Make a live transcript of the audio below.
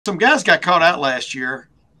some guys got caught out last year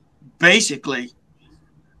basically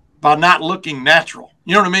by not looking natural.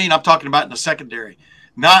 You know what I mean? I'm talking about in the secondary,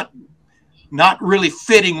 not really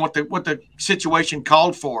fitting what the situation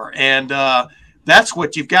called for. And that's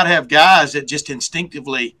what you've got to have, guys that just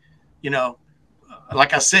instinctively,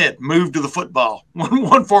 like I said, move to the football,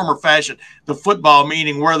 one form or fashion. The football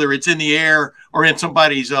meaning whether it's in the air or in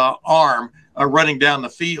somebody's arm running down the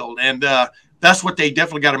field. And that's what they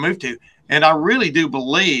definitely got to move to. And I really do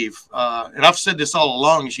believe, and I've said this all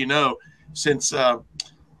along, as you know, since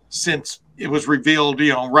it was revealed,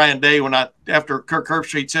 Ryan Day, after Kirk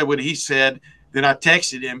Herbstreit said what he said, then I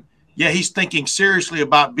texted him. Yeah, he's thinking seriously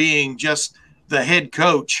about being just the head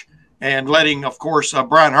coach and letting, of course,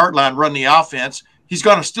 Brian Hartline run the offense. He's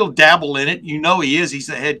going to still dabble in it. He is. He's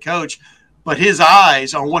the head coach. But his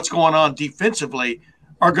eyes on what's going on defensively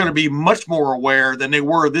are going to be much more aware than they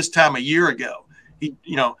were this time a year ago.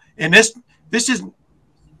 And this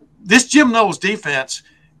Jim Knowles defense,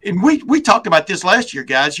 and we talked about this last year,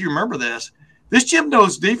 guys. You remember this. This Jim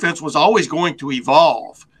Knowles defense was always going to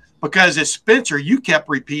evolve because, as Spencer, you kept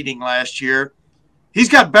repeating last year, he's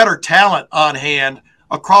got better talent on hand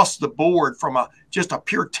across the board from just a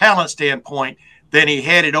pure talent standpoint than he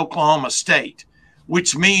had at Oklahoma State,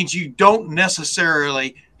 which means you don't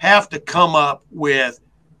necessarily have to come up with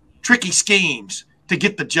tricky schemes to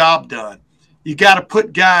get the job done. You got to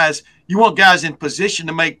put guys – you want guys in position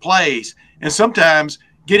to make plays. And sometimes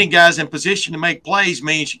getting guys in position to make plays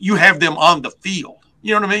means you have them on the field.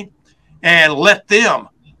 You know what I mean? And let them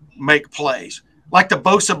make plays. Like the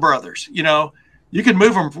Bosa brothers, you can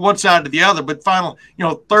move them from one side to the other, but final,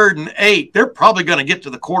 3rd and 8, they're probably going to get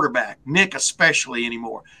to the quarterback, Nick especially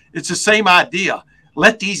anymore. It's the same idea.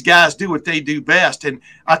 Let these guys do what they do best. And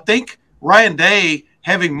I think Ryan Day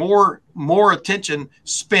having more attention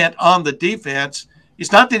spent on the defense,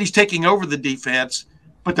 it's not that he's taking over the defense,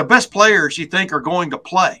 but the best players you think are going to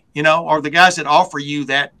play, are the guys that offer you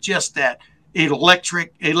that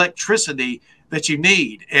electricity that you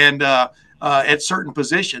need and at certain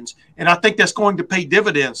positions. And I think that's going to pay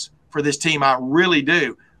dividends for this team. I really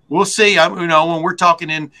do. We'll see. When we're talking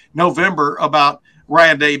in November about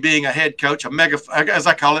Ryan Day being a head coach, as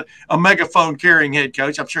I call it, a megaphone carrying head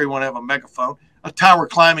coach. I'm sure he won't have a megaphone. A tower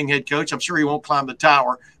climbing head coach. I'm sure he won't climb the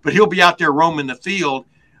tower, but he'll be out there roaming the field.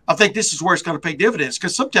 I think this is where it's going to pay dividends,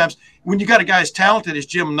 because sometimes when you got a guy as talented as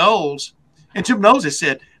Jim Knowles, and Jim Knowles has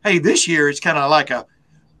said, hey, this year it's kind of like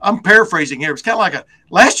I'm paraphrasing here. It's kind of like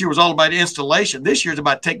last year was all about installation. This year is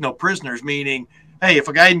about take no prisoners, meaning, hey, if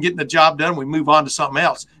a guy isn't getting the job done, we move on to something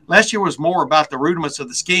else. Last year was more about the rudiments of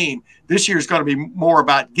the scheme. This year is going to be more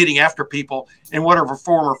about getting after people in whatever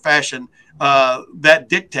form or fashion that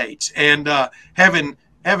dictates. And having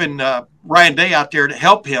Ryan Day out there to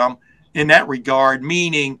help him in that regard,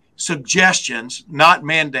 meaning suggestions, not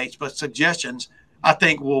mandates, but suggestions, I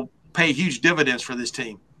think will pay huge dividends for this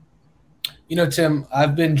team. Tim,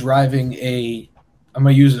 I've been driving I'm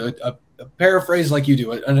going to use a paraphrase like you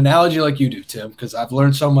do, an analogy like you do, Tim, because I've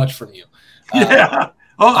learned so much from you. Yeah.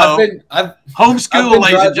 I've homeschool,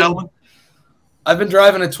 ladies and gentlemen. I've been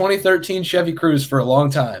driving a 2013 Chevy Cruze for a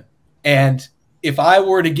long time. And if I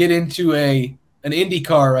were to get into an Indy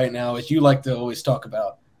car right now, as you like to always talk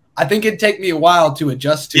about, I think it'd take me a while to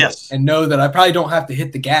adjust to it and know that I probably don't have to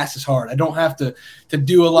hit the gas as hard. I don't have to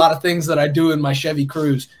do a lot of things that I do in my Chevy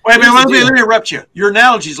Cruze. Wait a minute, let me interrupt you. Your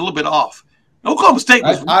analogy is a little bit off. Oklahoma State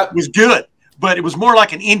was good, but it was more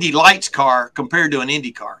like an Indy Lights car compared to an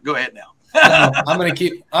Indy car. Go ahead now. No, I'm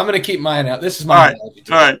gonna keep mine out. This is my analogy.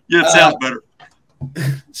 All right. Yeah, it sounds better.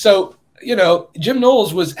 So, Jim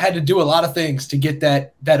Knowles had to do a lot of things to get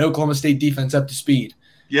that Oklahoma State defense up to speed.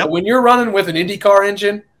 Yep. But when you're running with an IndyCar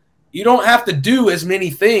engine, you don't have to do as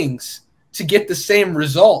many things to get the same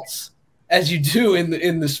results as you do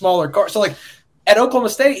in the smaller car. So, like at Oklahoma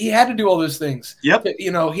State, he had to do all those things. Yep. He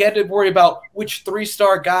had to worry about which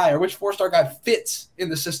 3-star guy or which 4-star guy fits in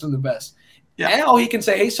the system the best. Yep. Now he can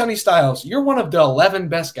say, hey, Sonny Styles, you're one of the 11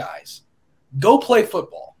 best guys. Go play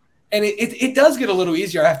football. And it does get a little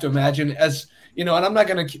easier, I have to imagine, as and I'm not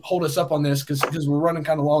going to hold us up on this because we're running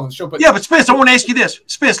kind of long on the show. But yeah, but Spence, I want to ask you this.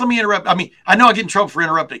 Spence, let me interrupt. I mean, I know I get in trouble for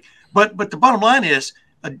interrupting, but the bottom line is,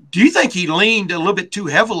 do you think he leaned a little bit too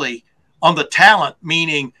heavily on the talent,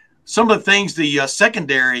 meaning some of the things the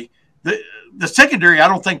secondary, the secondary, I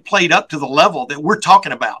don't think played up to the level that we're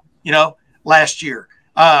talking about, last year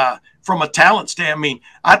from a talent standpoint.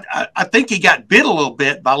 I mean, I think he got bit a little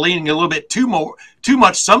bit by leaning a little bit too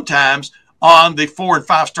much sometimes on the 4- and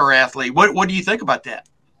 5-star athlete. What do you think about that?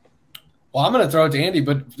 Well, I'm going to throw it to Andy,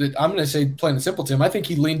 but I'm going to say plain and simple, Tim. I think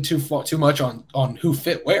he leaned too much on who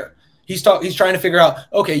fit where. He's trying to figure out,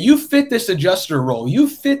 okay, you fit this adjuster role, you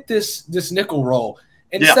fit this nickel role.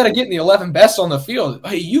 Instead of getting the 11 best on the field,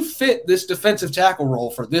 hey, you fit this defensive tackle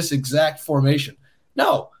role for this exact formation.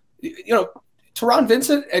 No, Teron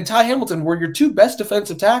Vincent and Ty Hamilton were your two best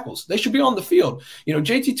defensive tackles. They should be on the field.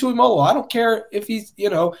 JT Tuimoloau, I don't care if he's,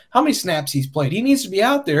 how many snaps he's played. He needs to be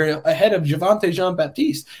out there ahead of Javonte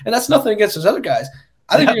Jean-Baptiste. And that's nothing against those other guys.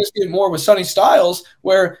 I think you're going to see it more with Sonny Styles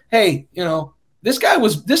where, hey, this guy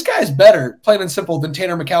is better, plain and simple, than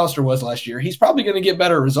Tanner McAllister was last year. He's probably going to get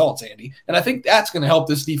better results, Andy. And I think that's going to help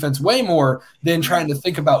this defense way more than trying to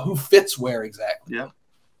think about who fits where exactly.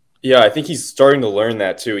 Yeah, I think he's starting to learn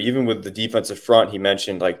that too. Even with the defensive front, he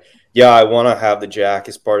mentioned, I want to have the Jack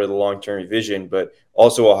as part of the long-term vision, but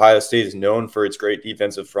also Ohio State is known for its great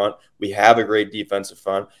defensive front. We have a great defensive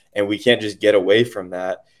front, and we can't just get away from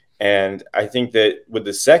that. And I think that with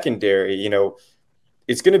the secondary,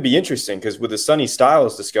 it's going to be interesting because with the Sonny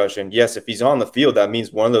Styles discussion, yes, if he's on the field, that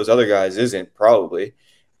means one of those other guys isn't probably.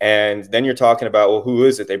 And then you're talking about, well, who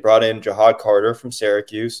is it? They brought in Jahad Carter from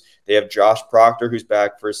Syracuse. They have Josh Proctor, who's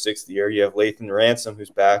back for his 6th year. You have Lathan Ransom, who's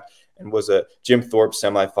back and was a Jim Thorpe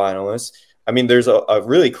semifinalist. I mean, there's a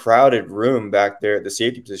really crowded room back there at the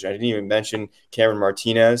safety position. I didn't even mention Cameron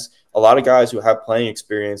Martinez. A lot of guys who have playing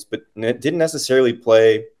experience, but didn't necessarily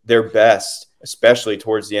play their best, especially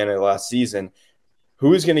towards the end of the last season.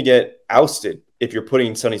 Who is going to get ousted if you're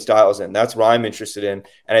putting Sonny Styles in? That's what I'm interested in.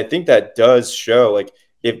 And I think that does show,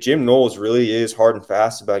 if Jim Knowles really is hard and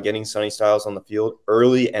fast about getting Sonny Styles on the field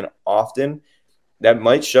early and often, that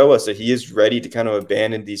might show us that he is ready to kind of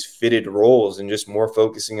abandon these fitted roles and just more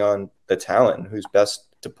focusing on the talent and who's best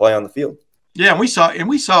to play on the field. Yeah, and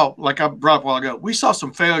we saw, like I brought up a while ago, we saw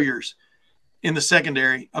some failures in the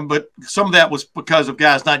secondary, but some of that was because of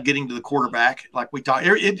guys not getting to the quarterback. Like we talked,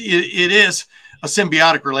 it is a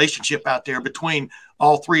symbiotic relationship out there between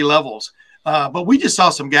all three levels. But we just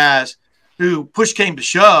saw some guys who push came to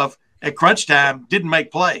shove at crunch time didn't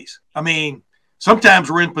make plays. I mean,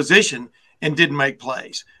 sometimes we're in position and didn't make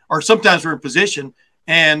plays, or sometimes we're in position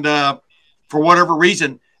and for whatever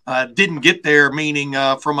reason didn't get there. Meaning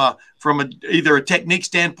from either a technique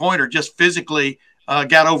standpoint or just physically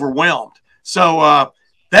got overwhelmed. So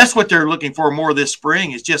that's what they're looking for more this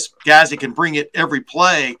spring is just guys that can bring it every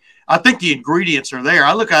play. I think the ingredients are there.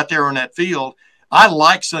 I look out there on that field. I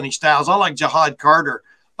like Sonny Styles. I like Jahad Carter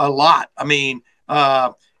a lot. I mean,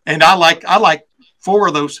 and I like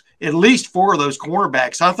at least four of those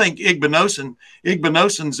cornerbacks. I think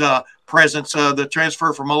Igbenoson's presence, the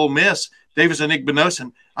transfer from Ole Miss, Davison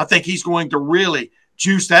Igbenosun, I think he's going to really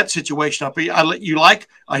juice that situation up. You like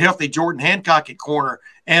a healthy Jordan Hancock at corner,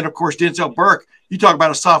 and of course Denzel Burke. You talk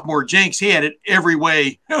about a sophomore jinx. He had it every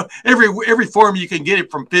way, every form you can get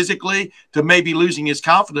it, from physically to maybe losing his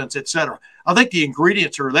confidence, etc. I think the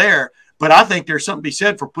ingredients are there, but I think there's something to be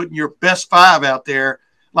said for putting your best five out there,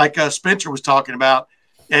 like Spencer was talking about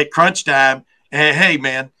at crunch time. And hey,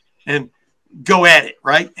 man, and go at it,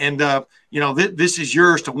 right? And this is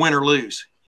yours to win or lose.